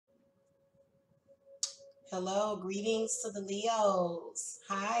Hello, greetings to the Leos.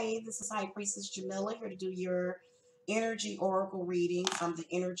 Hi, this is High Priestess Jamila here to do your energy oracle reading from the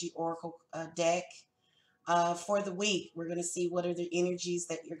energy oracle deck for the week. We're going to see what are the energies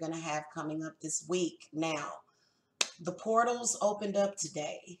that you're going to have coming up this week. Now, the portals opened up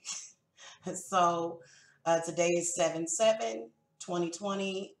today. So today is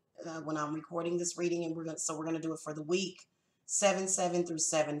 7/7/2020 when I'm recording this reading, and we're going to do it for the week 7/7 through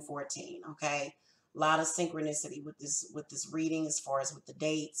 7/14. Okay, a lot of synchronicity with this reading as far as with the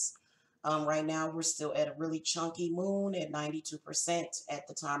dates. Right now we're still at a really chunky moon at 92% at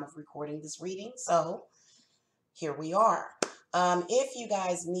the time of recording this reading. So here we are. If you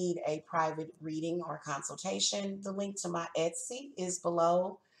guys need a private reading or consultation, the link to my Etsy is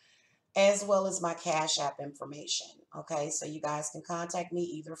below, as well as my Cash App information. Okay, so you guys can contact me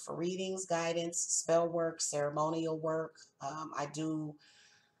either for readings, guidance, spell work, ceremonial work. I do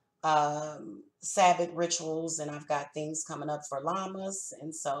Sabbath rituals, and I've got things coming up for llamas.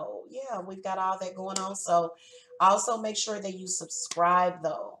 And so, yeah, we've got all that going on. So, also make sure that you subscribe,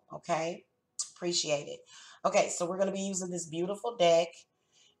 though. Okay, appreciate it. Okay, so we're going to be using this beautiful deck.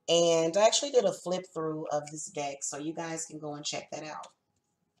 And I actually did a flip through of this deck, so you guys can go and check that out.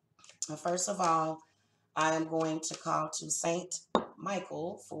 First of all, I am going to call to Saint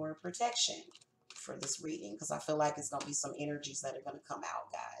Michael for protection for this reading because I feel like it's going to be some energies that are going to come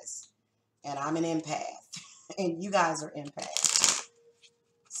out, guys. And I'm an empath, and you guys are empaths.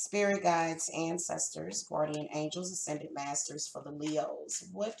 Spirit guides, ancestors, guardian angels, ascended masters for the Leos.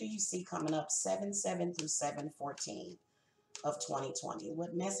 What do you see coming up 7/7 through 7/14 of 2020?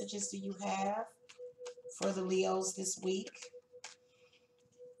 What messages do you have for the Leos this week?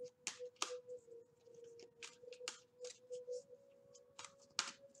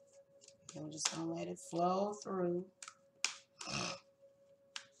 And we're just going to let it flow through.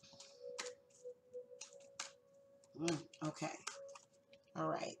 Okay. All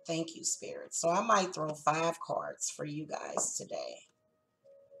right. Thank you, Spirit. So I might throw 5 cards for you guys today.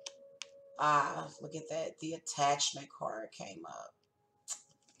 Look at that. The attachment card came up.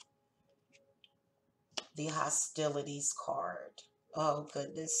 The hostilities card. Oh,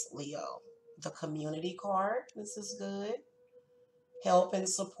 goodness, Leo. The community card. This is good. Help and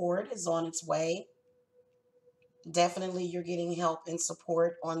support is on its way. Definitely you're getting help and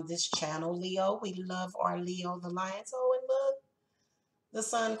support on this channel, Leo. We love our Leo the Lions. Oh, and look, the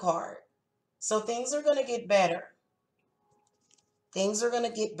Sun card. So things are going to get better. Things are going to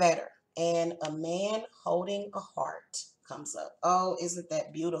get better. And a man holding a heart comes up. Oh, isn't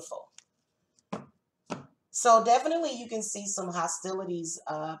that beautiful? So definitely you can see some hostilities,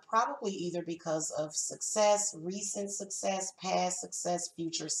 probably either because of success, recent success, past success,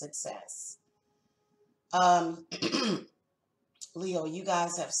 future success. Leo, you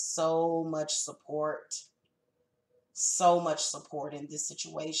guys have so much support in this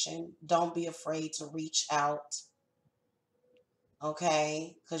situation. Don't be afraid to reach out,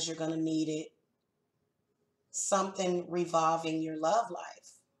 okay? Because you're going to need it. Something revolving your love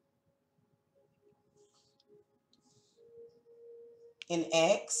life. An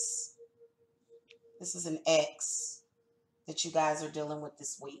ex. This is an ex that you guys are dealing with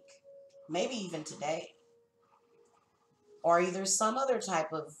this week. Maybe even today. Or either some other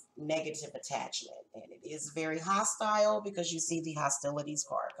type of negative attachment. And it is very hostile because you see the hostilities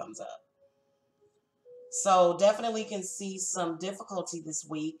card comes up. So definitely can see some difficulty this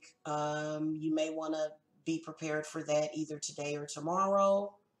week. You may want to be prepared for that either today or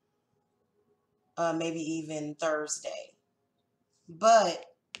tomorrow. Maybe even Thursday.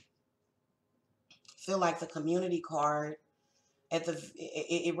 But I feel like the community card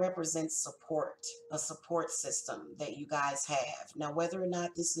it represents support, a support system that you guys have. Now, whether or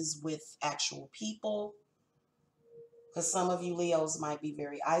not this is with actual people, because some of you Leos might be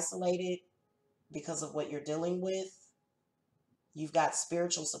very isolated because of what you're dealing with, you've got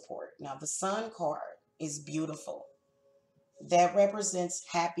spiritual support. Now, the Sun card is beautiful. That represents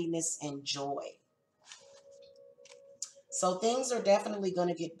happiness and joy. So things are definitely going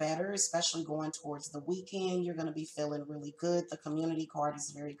to get better, especially going towards the weekend. You're going to be feeling really good. The community card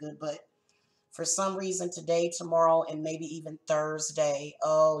is very good, but for some reason today, tomorrow, and maybe even Thursday,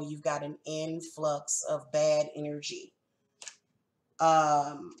 oh, you've got an influx of bad energy.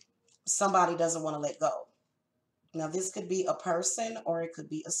 Somebody doesn't want to let go. Now, this could be a person or it could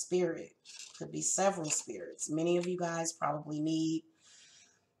be a spirit. It could be several spirits. Many of you guys probably need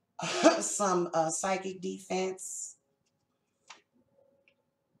some psychic defense.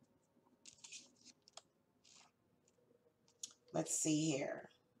 Let's see here.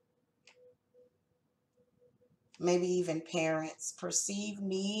 Maybe even parents. Perceived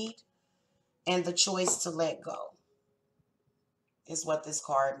need and the choice to let go is what this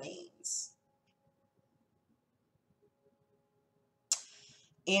card means.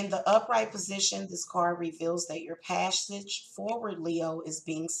 In the upright position, this card reveals that your passage forward, Leo, is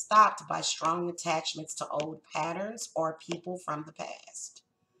being stopped by strong attachments to old patterns or people from the past.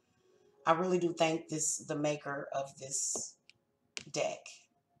 I really do thank the maker of this deck.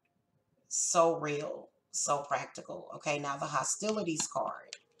 So real, so practical. Okay, now the hostilities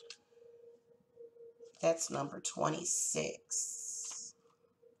card. That's number 26.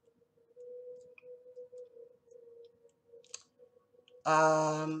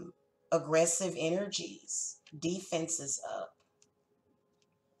 Aggressive energies. Defenses up.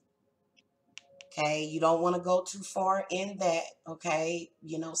 Okay, you don't want to go too far in that. Okay,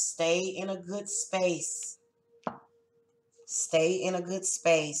 stay in a good space. Stay in a good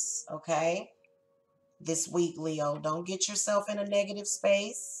space. Okay, this week, Leo. Don't get yourself in a negative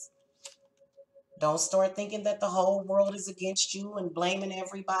space. Don't start thinking that the whole world is against you and blaming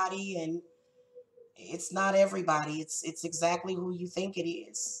everybody. And it's not everybody. It's exactly who you think it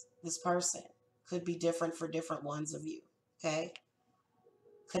is. This person could be different for different ones of you. Okay.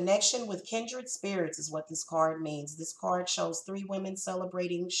 Connection with kindred spirits is what this card means. This card shows three women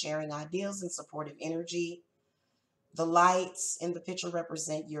celebrating, sharing ideals and supportive energy. The lights in the picture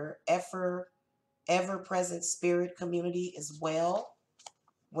represent your ever-present spirit community as well.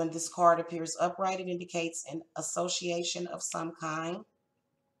 When this card appears upright, it indicates an association of some kind.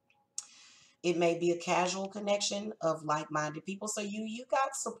 It may be a casual connection of like-minded people. So you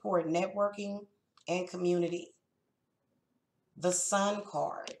got support, networking, and community. The Sun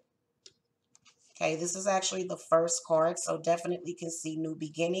card. Okay, this is actually the first card, so definitely can see new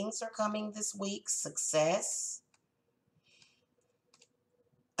beginnings are coming this week. Success.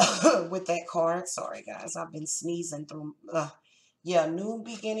 With that card. Sorry, guys. I've been sneezing through. Yeah, new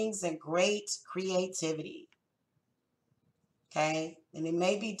beginnings and great creativity. Okay, and it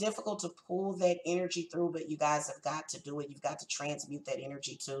may be difficult to pull that energy through, but you guys have got to do it. You've got to transmute that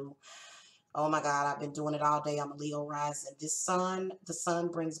energy too. Oh my God, I've been doing it all day. I'm a Leo rising. The sun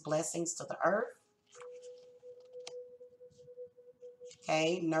brings blessings to the earth.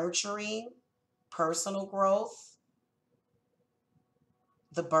 Okay, nurturing, personal growth,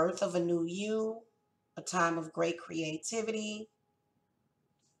 the birth of a new you, a time of great creativity.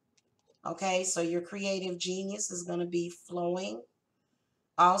 Okay, so your creative genius is going to be flowing.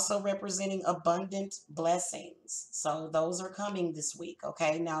 Also representing abundant blessings. So those are coming this week.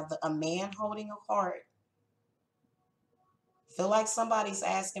 Okay, now a man holding a heart. Feel like somebody's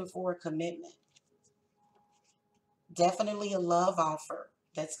asking for a commitment. Definitely a love offer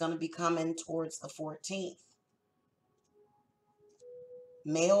that's going to be coming towards the 14th.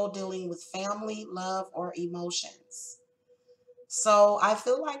 Male dealing with family, love, or emotions. So I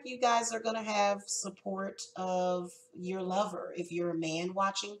feel like you guys are going to have support of your lover. If you're a man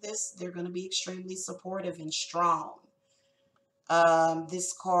watching this, they're going to be extremely supportive and strong.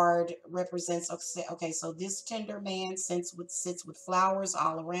 This card represents, okay, so this tender man sits with flowers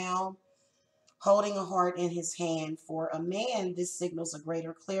all around, holding a heart in his hand. For a man, this signals a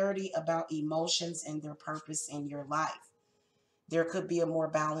greater clarity about emotions and their purpose in your life. There could be a more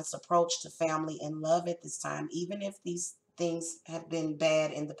balanced approach to family and love at this time, even if these things have been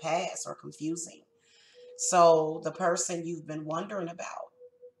bad in the past or confusing. So the person you've been wondering about,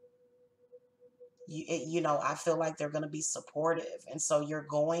 I feel like they're going to be supportive. And so you're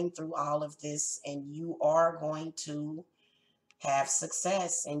going through all of this and you are going to have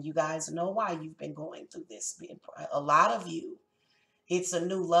success. And you guys know why you've been going through this. A lot of you, it's a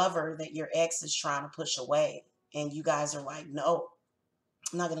new lover that your ex is trying to push away. And you guys are like, no,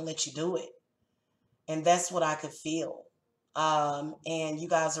 I'm not going to let you do it. And that's what I could feel. And you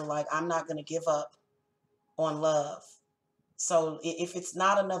guys are like, I'm not going to give up on love. So if it's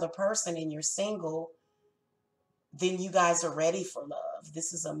not another person and you're single, then you guys are ready for love.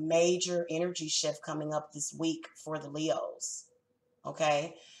 This is a major energy shift coming up this week for the Leos.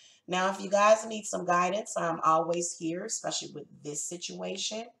 Okay. Now, if you guys need some guidance, I'm always here, especially with this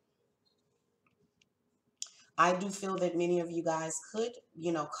situation. I do feel that many of you guys could,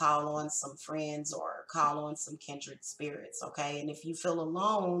 call on some friends or call on some kindred spirits. Okay. And if you feel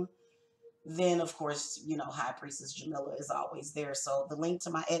alone, then of course, High Priestess Jamila is always there. So the link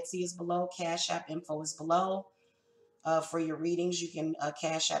to my Etsy is below. Cash App info is below. For your readings, you can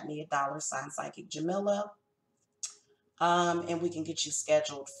Cash App me $, Psychic Jamila. And we can get you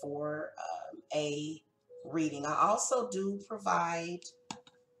scheduled for a reading. I also do provide,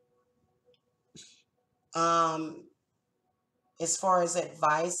 as far as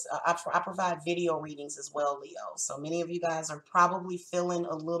advice, I provide video readings as well, Leo. So many of you guys are probably feeling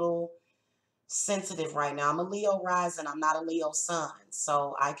a little sensitive right now. I'm a Leo rising. I'm not a Leo sun.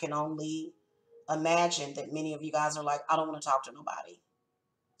 So I can only imagine that many of you guys are like, I don't want to talk to nobody.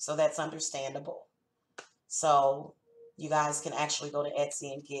 So that's understandable. So you guys can actually go to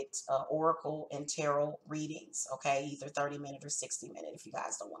Etsy and get Oracle and Tarot readings, okay? Either 30-minute or 60-minute if you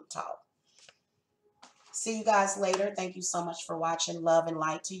guys don't want to talk. See you guys later. Thank you so much for watching. Love and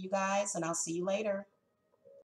light to you guys, and I'll see you later.